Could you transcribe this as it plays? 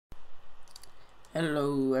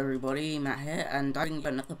Hello everybody, Matt here, and I'm doing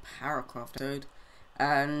another Paracraft episode.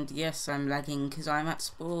 And yes, I'm lagging because I'm at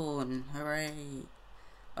spawn. Hooray!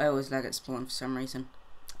 I always lag at spawn for some reason.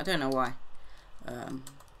 I don't know why.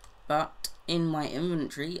 But in my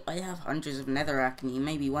inventory, I have hundreds of netherrack, and you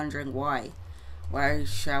may be wondering why. Well, I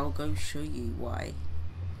shall go show you why.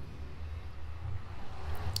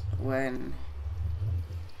 When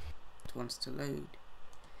it wants to load.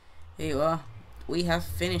 Here you are. We have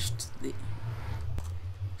finished the...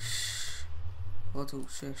 Portal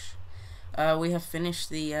shush. We have finished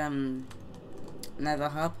the Nether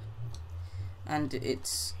hub, and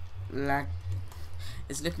it's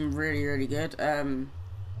looking really good.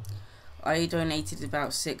 I donated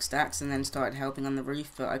about 6 stacks and then started helping on the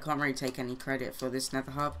roof, but I can't really take any credit for this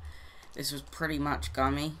Nether hub. This was pretty much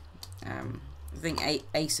gummy. I think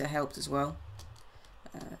Acer helped as well.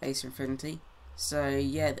 Acer Infinity. So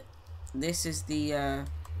yeah, this is the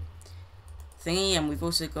thingy, and we've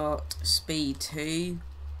also got speed 2.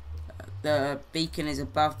 The beacon is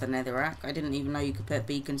above the netherrack. I didn't even know you could put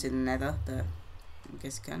beacons in the nether, but I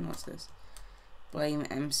guess you can. What's this? Blame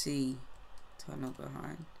MC tunnel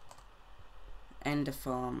behind. Ender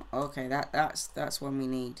farm. Okay, that's one we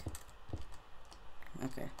need.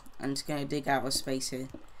 Okay, I'm just gonna dig out a space here,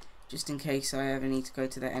 just in case I ever need to go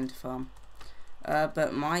to the ender farm.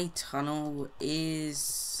 But my tunnel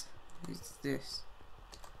is this.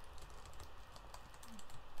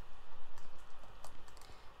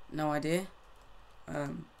 No idea.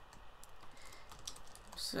 Let's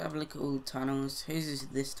have a look at all the tunnels. Whose is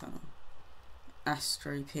this tunnel?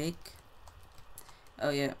 Astro Pig. Oh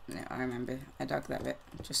yeah, I remember. I dug that bit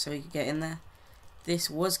just so we could get in there. This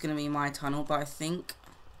was going to be my tunnel, but I think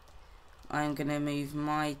I'm going to move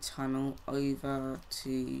my tunnel over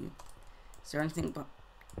to... Is there anything but...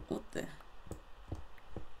 What the...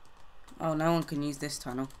 Oh, no one can use this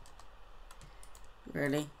tunnel.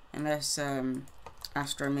 Really? Unless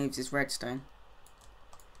Astro moves his redstone.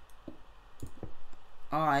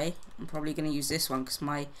 I'm probably going to use this one because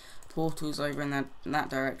my portal's over in that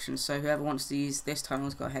direction, so whoever wants to use this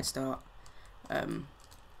tunnel's got a head start. But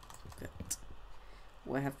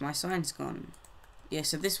where have my signs gone? Yeah,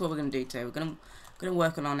 so this is what we're going to do today. We're going to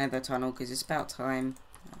work on our nether tunnel because it's about time.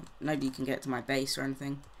 Nobody can get to my base or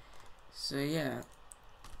anything. So yeah,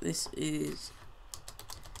 this is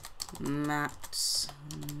Matt's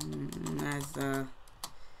nether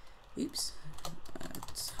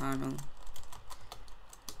tunnel.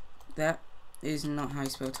 That is not how you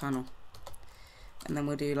spell tunnel. And then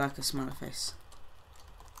we'll do like a smiley face.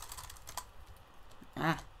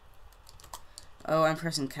 Oh, I'm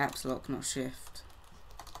pressing caps lock, not shift.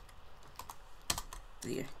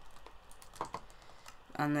 There you go.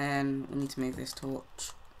 And then we need to move this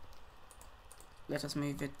torch. Let us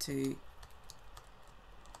move it to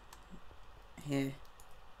here.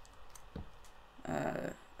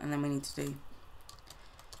 And then we need to do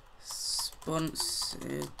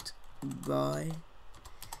sponsored by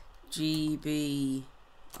GB.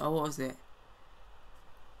 Oh, what was it?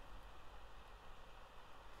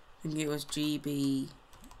 I think it was GB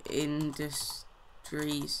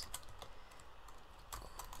Industries.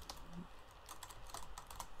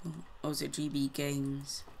 Or was it GB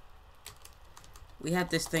Games? We had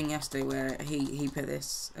this thing yesterday where he put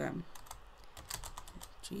this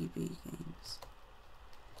GB Games.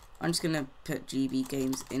 I'm just gonna put GB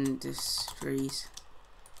Games Industries.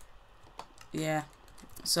 Yeah,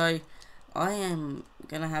 so I am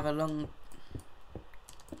gonna have a long,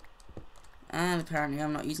 and apparently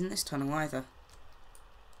I'm not using this tunnel either.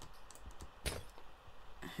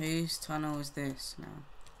 Whose tunnel is this now?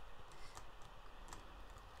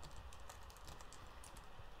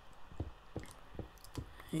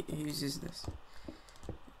 Whose is this?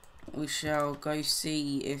 We shall go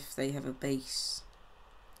see if they have a base.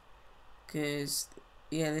 Because,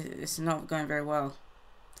 yeah, it's not going very well.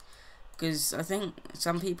 Because I think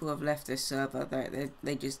some people have left this server.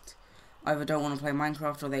 They just either don't want to play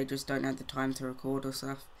Minecraft or they just don't have the time to record or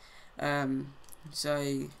stuff.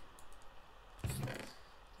 So,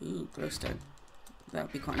 ooh, glowstone. That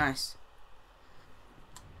would be quite nice.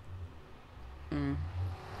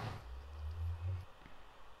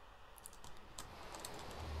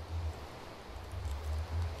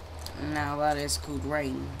 Now that is called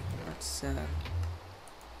rain. Let's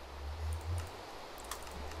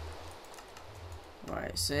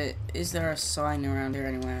right, so is there a sign around here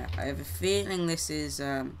anywhere? I have a feeling this is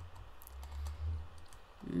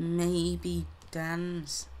maybe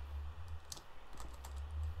Dan's.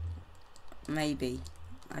 Maybe.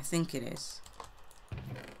 I think it is.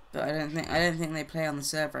 But I don't think they play on the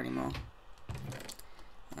server anymore.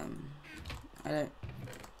 I don't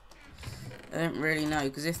I don't really know,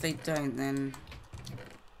 because if they don't, then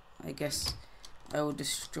I guess I will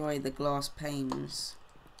destroy the glass panes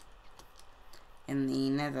in the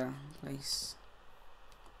nether place.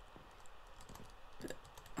 But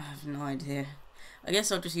I have no idea. I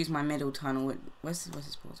guess I'll just use my middle tunnel. Where's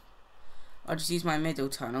this portal? I'll just use my middle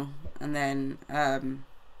tunnel and then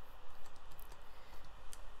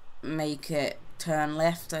make it turn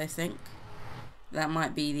left, I think. That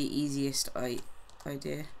might be the easiest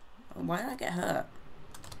idea. Why did I get hurt?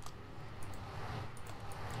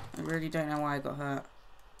 I really don't know why I got hurt.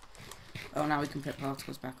 Oh, now we can put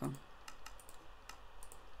particles back on.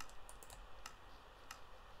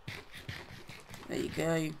 There you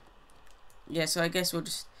go. Yeah, so I guess we'll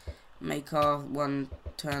just make our one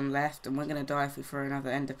turn left, and we're going to die if we throw another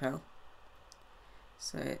ender pearl.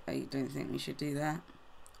 So I don't think we should do that.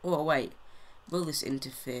 Oh, wait. Will this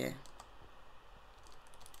interfere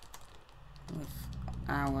with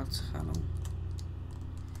our tunnel?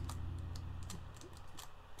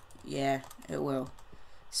 Yeah, it will.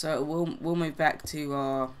 So we'll move back to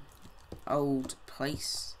our old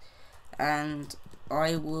place, and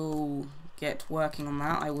I will get working on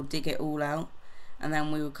that. I will dig it all out, and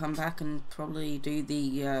then we will come back and probably do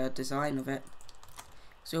the design of it.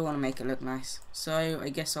 So we want to make it look nice. So I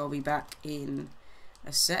guess I'll be back in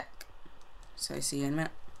a sec. So see you in a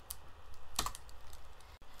minute.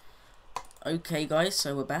 Okay guys,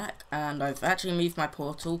 so we're back, and I've actually moved my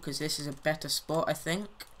portal because this is a better spot, I think,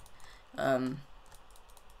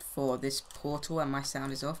 for this portal, and my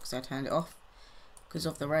sound is off because I turned it off because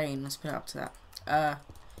of the rain. Let's put it up to that.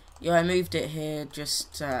 Yeah, I moved it here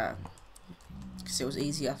just because it was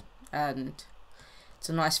easier, and it's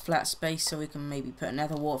a nice flat space, so we can maybe put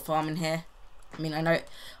another water farm in here. I mean, I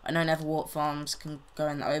know nether water farms can go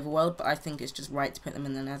in the overworld, but I think it's just right to put them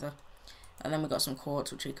in the nether. And then we've got some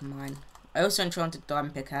quartz which we can mine. I also enchanted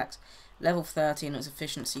diamond pickaxe, level 30, and it was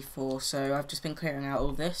efficiency 4, so I've just been clearing out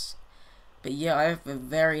all this. But yeah, I have a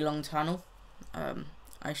very long tunnel.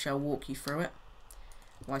 I shall walk you through it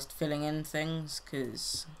whilst filling in things,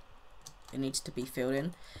 because it needs to be filled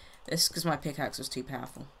in. This is because my pickaxe was too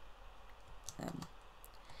powerful.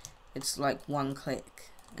 It's like one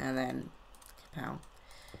click and then pow.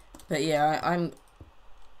 But yeah, I'm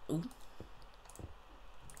ooh.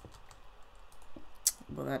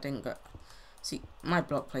 Well, that didn't go. See, my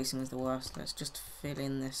block placing is the worst. Let's just fill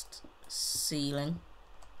in this ceiling.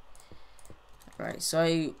 Right,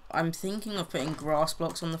 so I'm thinking of putting grass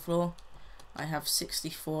blocks on the floor. I have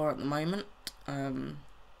 64 at the moment.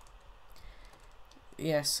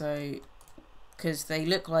 Yeah, so because they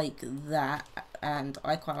look like that, and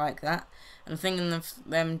I quite like that. I'm thinking of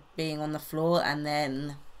them being on the floor, and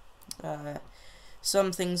then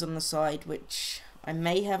some things on the side which I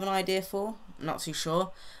may have an idea for. I'm not too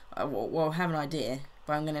sure. Well, I have an idea,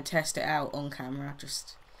 but I'm going to test it out on camera,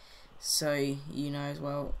 just so you know as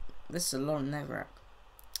well. This is a lot of nether.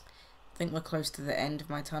 I think we're close to the end of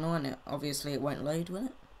my tunnel, and obviously it won't load, will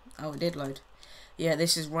it? Oh, it did load. Yeah,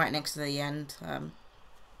 this is right next to the end.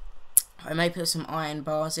 I may put some iron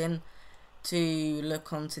bars in to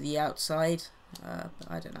look onto the outside, but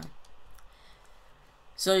I don't know.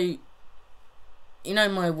 So, you know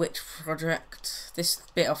my witch project, this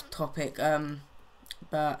bit off topic,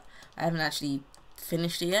 but I haven't actually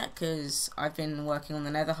finished it yet because I've been working on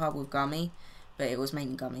the nether hub with gummy, but it was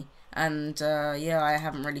making gummy, and yeah, I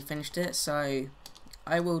haven't really finished it, so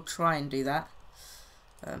I will try and do that.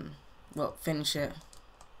 Well, finish it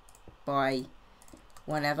by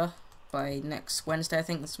whenever, by next Wednesday. I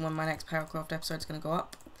think that's when my next Paracraft episode is going to go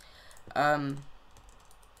up.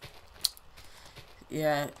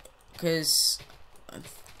 Yeah, because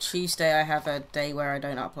Tuesday I have a day where I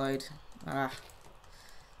don't upload.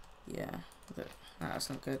 Yeah, that's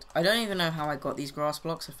not good. I don't even know how I got these grass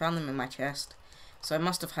blocks. I found them in my chest, so I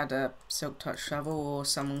must have had a silk touch shovel, or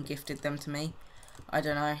someone gifted them to me. I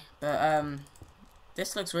don't know, but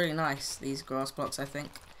this looks really nice, these grass blocks, I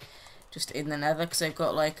think, just in the nether, because they've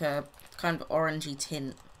got like a kind of orangey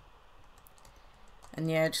tint, and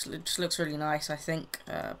yeah, it just looks really nice, I think,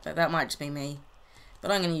 but that might just be me, but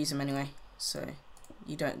I'm going to use them anyway, so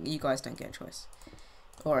you guys don't get a choice,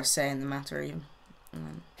 or a say in the matter even.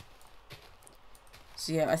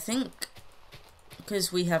 So yeah, I think,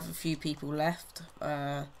 because we have a few people left,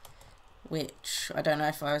 which I don't know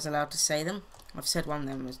if I was allowed to say them. I've said one of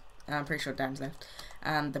them was, I'm pretty sure Dan's left,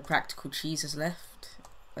 and the practical cheese has left.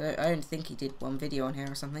 I don't think he did one video on here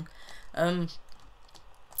or something, but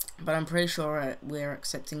I'm pretty sure we're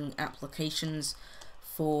accepting applications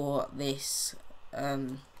for this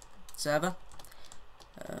server,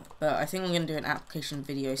 but I think I'm going to do an application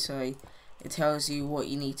video, so it tells you what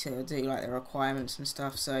you need to do, like the requirements and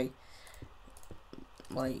stuff. So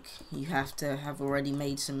like you have to have already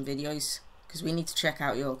made some videos, because we need to check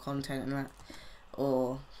out your content and that,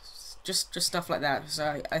 or just stuff like that.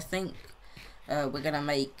 So I think we're gonna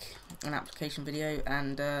make an application video,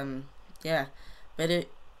 and yeah, but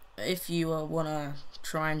if you wanna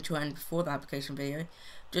try and join before the application video,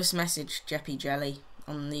 just message Jeppy Jelly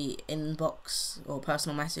on the inbox or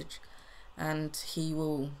personal message, and he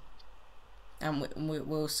will, and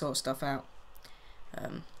we'll sort stuff out.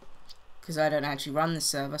 Because I don't actually run the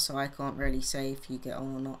server, so I can't really say if you get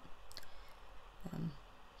on or not.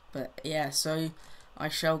 But yeah, so I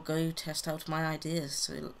shall go test out my ideas.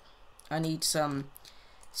 So I need some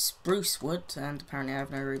spruce wood, and apparently I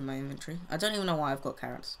have no room in my inventory. I don't even know why I've got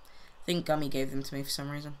carrots. I think Gummy gave them to me for some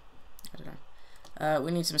reason. I don't know.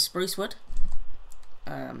 We need some spruce wood,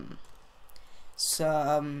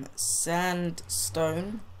 some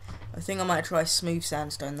sandstone. I think I might try smooth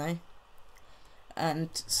sandstone though, and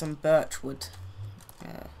some birch wood,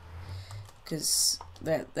 because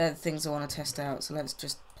they're the things I want to test out. So let's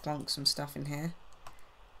just plonk some stuff in here.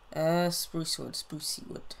 Spruce wood, sprucey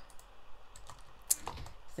wood.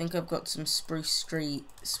 I think I've got some spruce trees,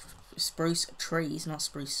 not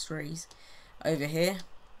spruce trees, over here.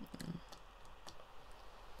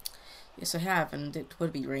 Yes, I have, and it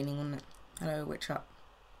would be raining, wouldn't it? Hello, witch up.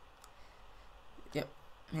 Yep,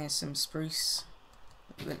 here's some spruce.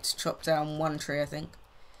 Let's chop down one tree, I think.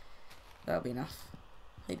 That'll be enough,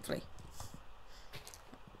 hopefully.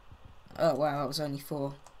 Oh wow, that was only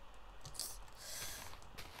 4.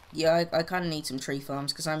 Yeah, I kind of need some tree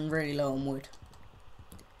farms because I'm really low on wood.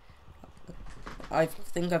 I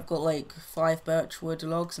think I've got like 5 birch wood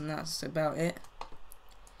logs, and that's about it.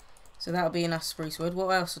 So that'll be enough spruce wood. What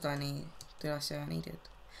else did I need? Did I say I needed?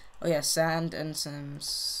 Oh yeah, sand and some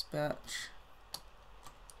birch.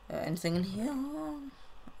 Anything in here?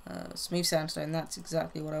 Smooth sandstone, that's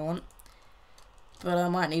exactly what I want. But I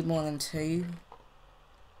might need more than 2.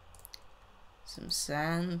 Some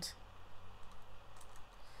sand.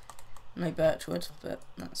 No birch wood, but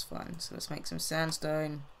that's fine. So let's make some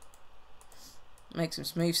sandstone. Make some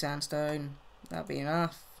smooth sandstone. That'll be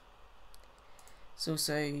enough. It's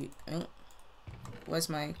also... Oh, where's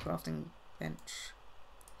my crafting bench?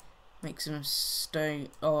 Make some stone...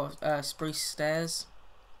 or spruce stairs.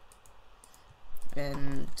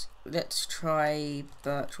 And let's try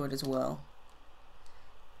birchwood as well,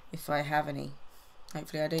 if I have any.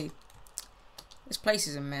 Hopefully I do. This place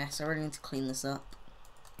is a mess. I really need to clean this up.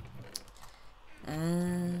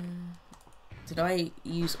 Did I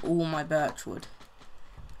use all my birchwood?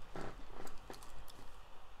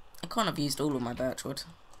 I can't have used all of my birchwood.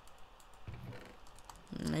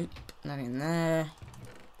 Nope, not in there.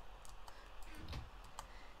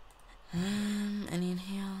 Any in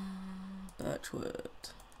here? Birchwood.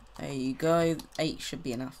 There you go. 8 should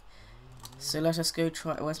be enough. So let us go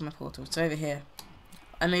try. Where's my portal? It's over here.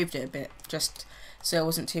 I moved it a bit just so it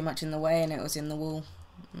wasn't too much in the way and it was in the wall,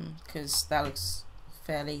 because that looks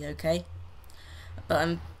fairly okay.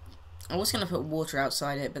 But I was going to put water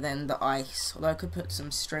outside it, but then the ice, although I could put some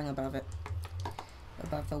string above it,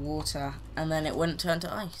 above the water, and then it wouldn't turn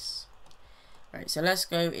to ice. Right, so let's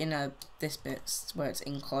go in this bit where it's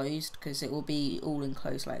enclosed, because it will be all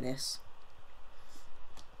enclosed like this.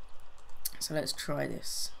 So let's try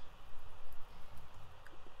this.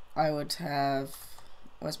 I would have...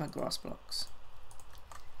 Where's my grass blocks?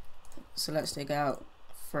 So let's dig out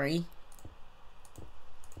 3.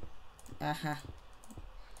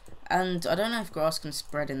 And I don't know if grass can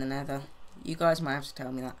spread in the nether. You guys might have to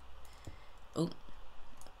tell me that. Oh.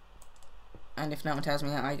 And if no one tells me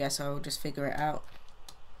that, I guess I will just figure it out.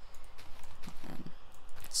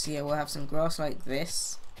 So yeah, we'll have some grass like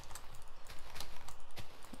this.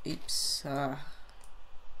 Oops. I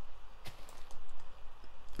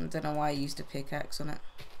don't know why I used a pickaxe on it.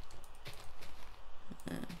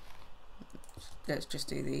 Let's just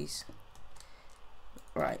do these.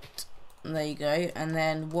 Right. There you go. And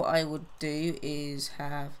then what I would do is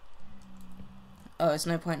have... Oh, there's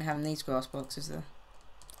no point in having these grass blocks, is there?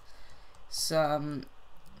 Some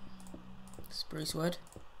spruce wood.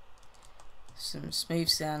 Some smooth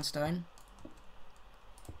sandstone.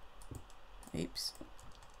 Oops.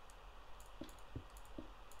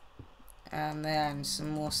 And then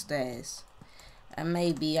some more stairs. And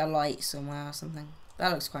maybe a light somewhere or something.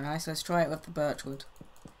 That looks quite nice. Let's try it with the birch wood.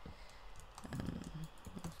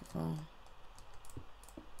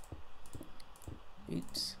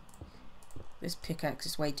 Oops. This pickaxe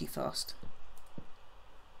is way too fast.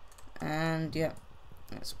 And yeah,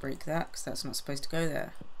 let's break that because that's not supposed to go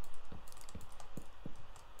there.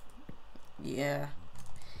 Yeah.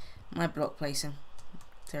 My block placing.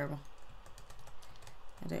 Terrible.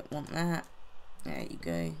 I don't want that. There you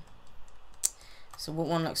go. So what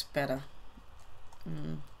one looks better?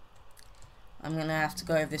 I'm gonna have to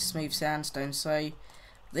go with this smooth sandstone. So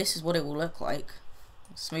this is what it will look like.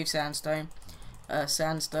 Smooth sandstone,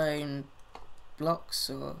 sandstone blocks,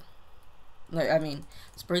 or no, I mean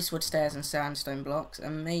spruce wood stairs and sandstone blocks,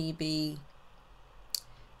 and maybe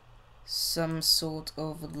some sort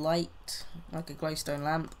of light, like a glowstone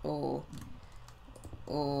lamp, or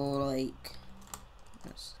like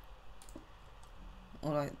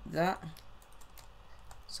that,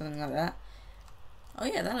 something like that. Oh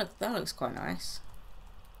yeah, that looks quite nice.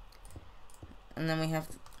 And then we have,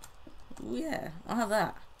 yeah, I'll have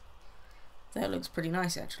that. That looks pretty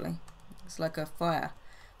nice actually. It's like a fire.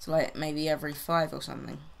 It's like maybe every 5 or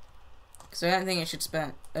something. So I don't think it should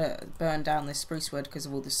burn down this spruce wood because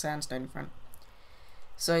of all this sandstone in front.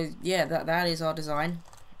 So yeah, that is our design.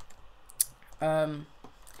 I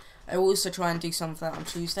will also try and do some of that on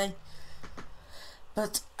Tuesday.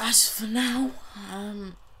 But as for now,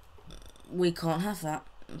 we can't have that,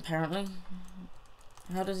 apparently.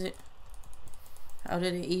 How did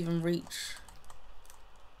it even reach?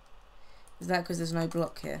 Is that because there's no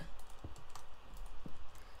block here?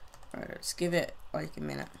 Right, let's give it like a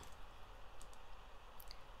minute.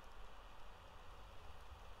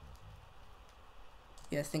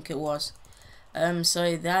 Yeah, I think it was.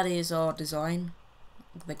 So that is our design.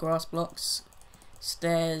 The grass blocks,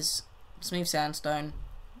 stairs, smooth sandstone,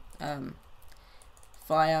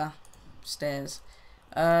 fire, stairs.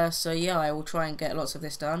 So yeah, I will try and get lots of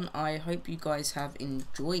this done. I hope you guys have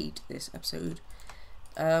enjoyed this episode.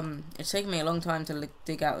 It's taken me a long time to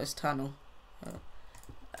dig out this tunnel.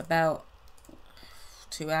 About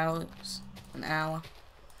 2 hours, an hour,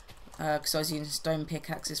 because I was using stone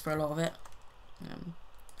pickaxes for a lot of it.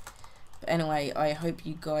 But anyway, I hope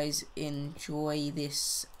you guys enjoy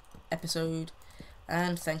this episode,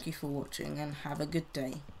 and thank you for watching, and have a good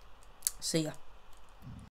day. See ya.